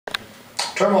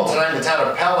Turmoil tonight in the town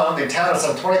of Pelham. The town of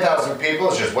some 20,000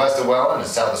 people is just west of Welland and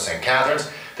south of St. Catharines.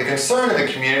 The concern of the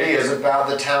community is about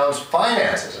the town's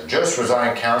finances. A just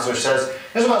resigned councillor says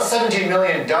there's about $17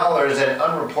 million in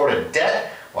unreported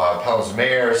debt, while Pelham's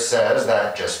mayor says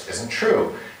that just isn't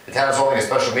true. The town is holding a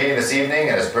special meeting this evening,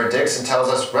 and as Britt Dixon tells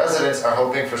us, residents are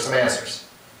hoping for some answers.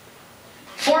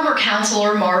 Former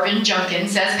Councillor Marvin Junkin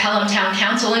says Pelham Town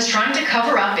Council is trying to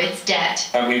cover up its debt.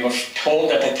 We were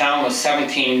told that the town was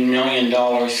 $17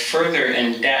 million further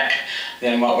in debt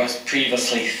than what was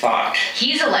previously thought.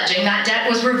 He's alleging that debt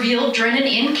was revealed during an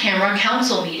in-camera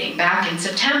council meeting back in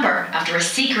September after a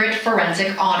secret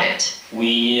forensic audit.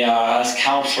 We, as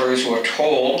councillors, were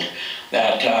told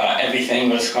that everything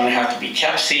was going to have to be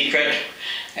kept secret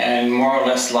and more or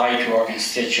less lie to our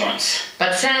constituents.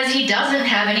 But says he doesn't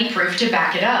have any proof to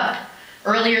back it up.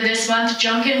 Earlier this month,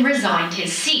 Junkin resigned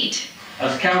his seat.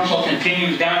 As council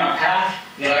continues down a path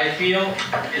that I feel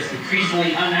is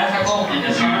increasingly unethical and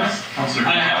dishonest,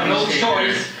 I have no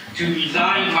choice to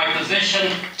resign my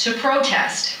position. To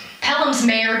protest. Pelham's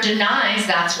mayor denies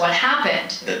that's what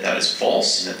happened. That is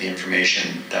false, that the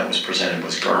information that was presented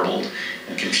was garbled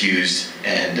and confused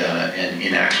and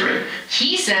inaccurate.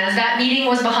 He says that meeting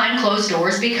was behind closed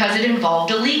doors because it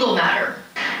involved a legal matter.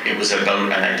 It was about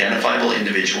an identifiable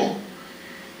individual,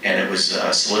 and it was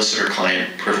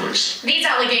solicitor-client privilege. These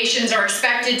allegations are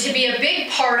expected to be a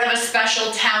big part of a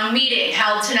special town meeting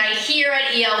held tonight here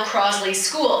at E.L. Crosley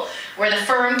School, where the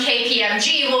firm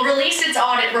KPMG will release its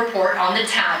audit report on the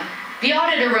town. The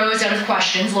audit arose out of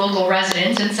questions local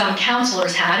residents and some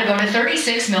councillors had about a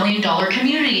 $36 million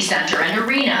community centre and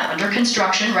arena under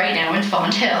construction right now in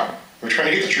Font Hill. We're trying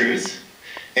to get the truth,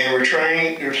 and we're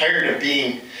tired of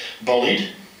being bullied.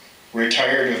 We're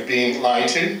tired of being lied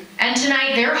to. And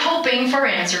tonight they're hoping for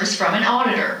answers from an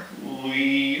auditor.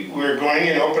 We're going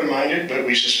in open-minded, but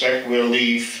we suspect we'll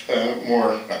leave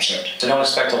more upset. So don't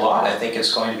expect a lot. I think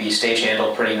it's going to be stage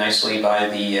handled pretty nicely by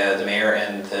the mayor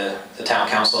and the town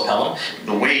council of Pelham.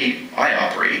 The way I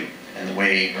operate and the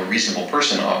way a reasonable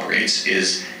person operates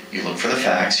is you look for the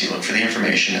facts, you look for the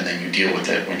information, and then you deal with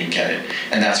it when you get it.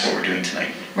 And that's what we're doing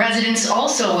tonight. Residents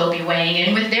also will be weighing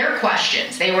in with their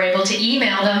questions. They were able to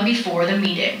email them before the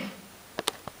meeting.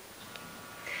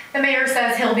 The mayor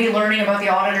says he'll be learning about the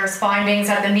auditor's findings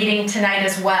at the meeting tonight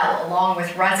as well, along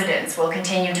with residents. We'll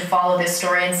continue to follow this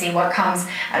story and see what comes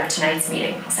out of tonight's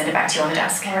meeting. I'll send it back to you on the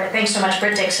desk. All right, thanks so much,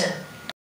 Britt Dixon.